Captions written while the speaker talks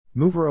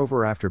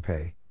Moreover,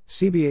 Afterpay,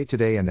 CBA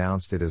today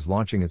announced it is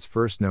launching its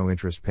first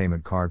no-interest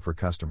payment card for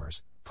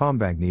customers,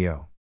 CommBank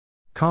Neo.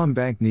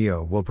 CommBank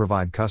Neo will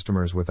provide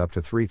customers with up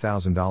to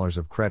 $3,000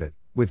 of credit,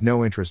 with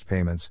no interest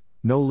payments,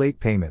 no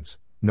late payments,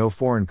 no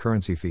foreign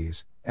currency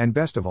fees, and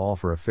best of all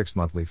for a fixed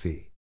monthly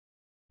fee.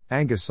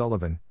 Angus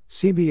Sullivan,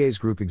 CBA's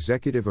Group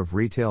Executive of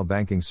Retail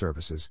Banking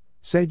Services,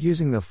 said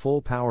using the full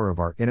power of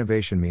our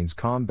innovation means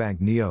CommBank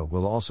Neo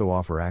will also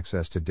offer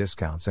access to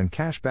discounts and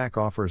cashback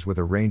offers with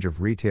a range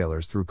of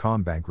retailers through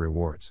CommBank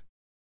Rewards.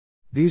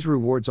 These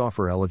rewards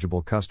offer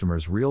eligible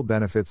customers real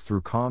benefits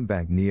through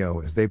CommBank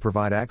Neo as they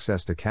provide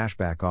access to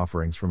cashback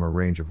offerings from a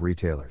range of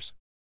retailers.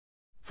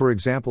 For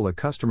example, a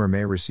customer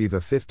may receive a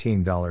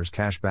 $15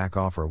 cashback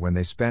offer when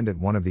they spend at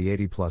one of the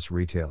 80+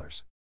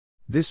 retailers.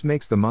 This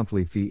makes the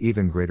monthly fee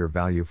even greater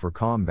value for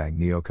CommBank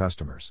Neo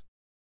customers.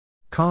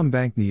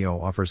 CommBank Neo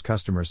offers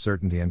customers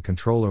certainty and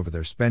control over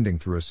their spending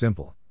through a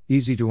simple,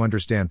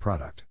 easy-to-understand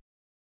product.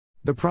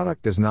 The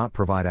product does not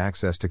provide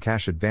access to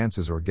cash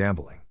advances or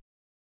gambling.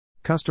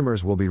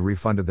 Customers will be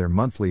refunded their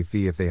monthly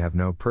fee if they have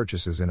no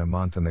purchases in a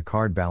month and the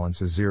card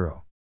balance is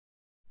zero.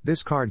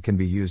 This card can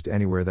be used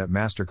anywhere that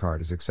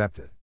MasterCard is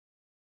accepted.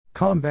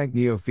 CommBank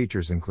Neo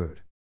features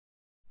include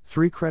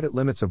 3 credit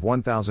limits of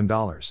 $1,000,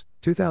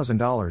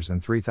 $2,000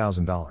 and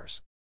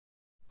 $3,000.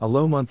 A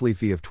low monthly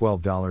fee of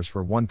 $12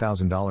 for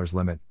 $1,000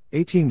 limit,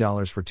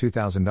 $18 for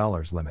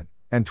 $2,000 limit,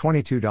 and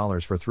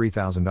 $22 for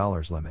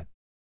 $3,000 limit.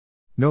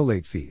 No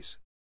late fees.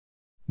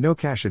 No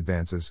cash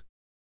advances.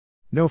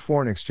 No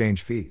foreign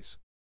exchange fees.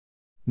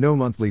 No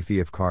monthly fee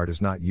if card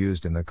is not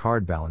used and the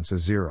card balance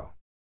is zero.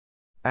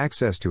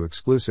 Access to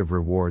exclusive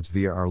rewards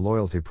via our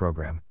loyalty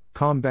program,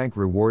 CommBank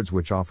Rewards,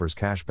 which offers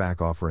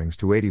cashback offerings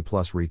to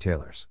 80+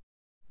 retailers.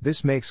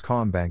 This makes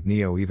CommBank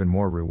Neo even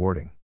more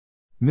rewarding.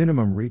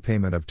 Minimum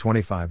repayment of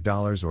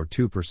 $25 or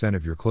 2%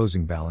 of your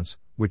closing balance,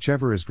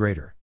 whichever is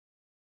greater.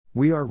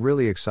 We are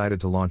really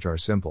excited to launch our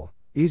simple,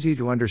 easy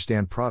to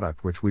understand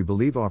product which we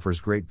believe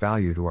offers great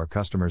value to our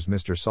customers,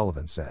 Mr.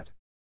 Sullivan said.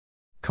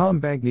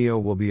 CommBank Neo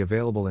will be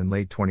available in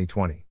late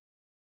 2020.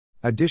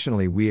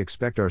 Additionally, we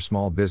expect our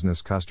small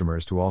business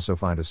customers to also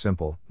find a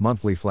simple,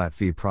 monthly flat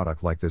fee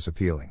product like this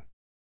appealing.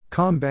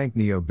 CommBank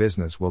Neo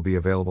Business will be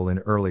available in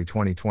early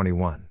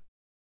 2021.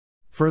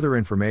 Further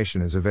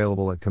information is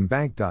available at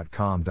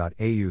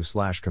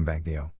commbank.com.au/commbankneo.